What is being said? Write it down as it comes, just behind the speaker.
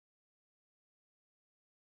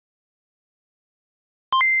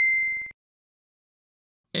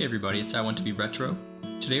Hey everybody, it's I Want to Be Retro.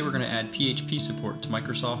 Today we're going to add PHP support to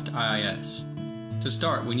Microsoft IIS. To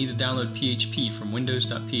start, we need to download PHP from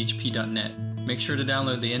windows.php.net. Make sure to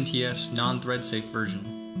download the NTS non-thread safe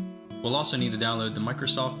version. We'll also need to download the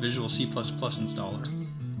Microsoft Visual C++ installer.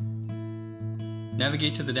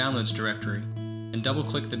 Navigate to the Downloads directory and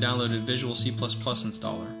double-click the downloaded Visual C++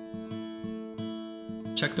 installer.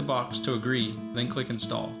 Check the box to agree, then click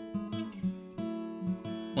Install.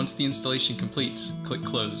 Once the installation completes, click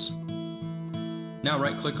Close. Now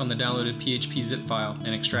right-click on the downloaded PHP zip file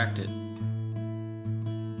and extract it.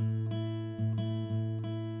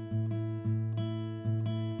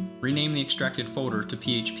 Rename the extracted folder to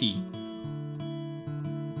PHP.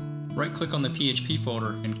 Right-click on the PHP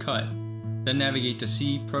folder and cut, then navigate to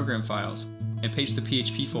C, Program Files, and paste the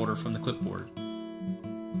PHP folder from the clipboard.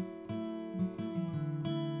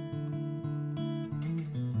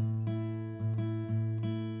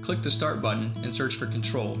 Click the Start button and search for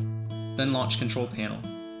Control, then launch Control Panel.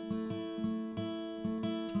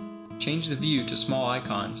 Change the view to small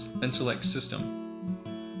icons, then select System.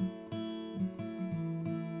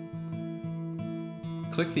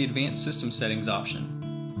 Click the Advanced System Settings option.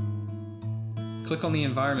 Click on the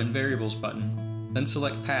Environment Variables button, then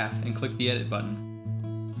select Path and click the Edit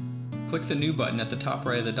button. Click the New button at the top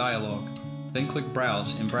right of the dialog, then click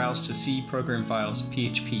Browse and browse to C, Program Files,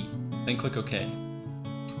 PHP, then click OK.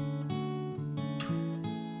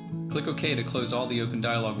 Click OK to close all the open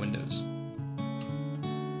dialog windows.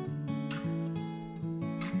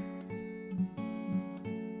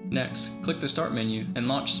 Next, click the Start menu and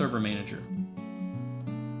launch Server Manager.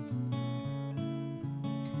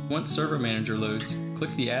 Once Server Manager loads,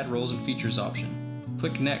 click the Add Roles and Features option.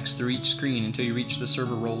 Click Next through each screen until you reach the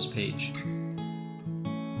Server Roles page.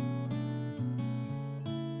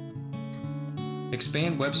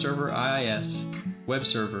 Expand Web Server IIS, Web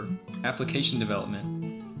Server, Application Development,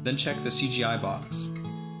 then check the CGI box.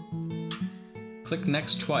 Click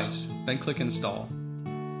Next twice, then click Install.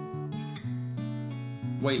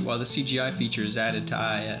 Wait while the CGI feature is added to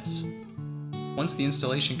IIS. Once the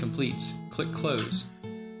installation completes, click Close,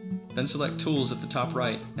 then select Tools at the top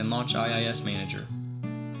right and launch IIS Manager.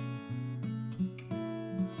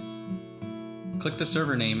 Click the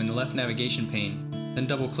server name in the left navigation pane, then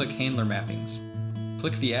double-click Handler Mappings.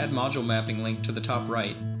 Click the Add Module Mapping link to the top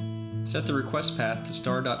right. Set the request path to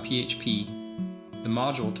star.php, the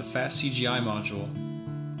module to fastCGI module,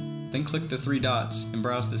 then click the three dots and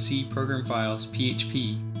browse to C, Program Files,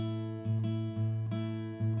 PHP.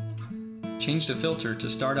 Change the filter to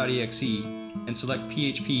star.exe and select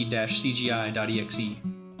php-cgi.exe.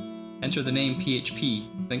 Enter the name PHP,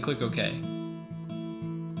 then click OK.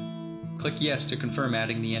 Click Yes to confirm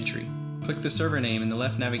adding the entry. Click the server name in the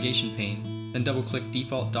left navigation pane, then double-click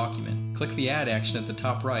Default Document. Click the Add action at the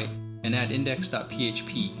top right and add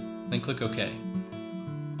index.php, then click OK.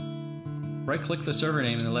 Right-click the server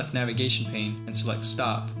name in the left navigation pane and select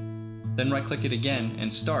Stop, then right-click it again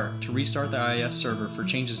and Start to restart the IIS server for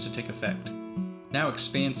changes to take effect. Now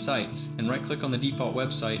expand Sites and right-click on the default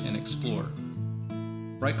website and Explore.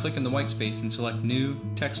 Right-click in the whitespace and select New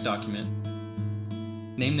Text Document.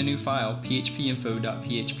 Name the new file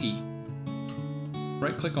phpinfo.php.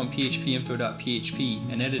 Right-click on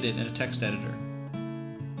phpinfo.php and edit it in a text editor.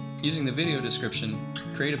 Using the video description,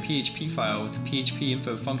 create a PHP file with the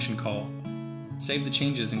phpinfo function call. Save the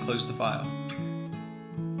changes and close the file.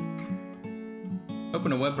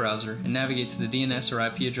 Open a web browser and navigate to the DNS or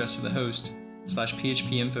IP address of the host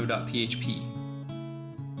 /phpinfo.php.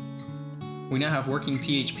 We now have working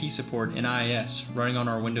PHP support in IIS running on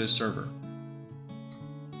our Windows server.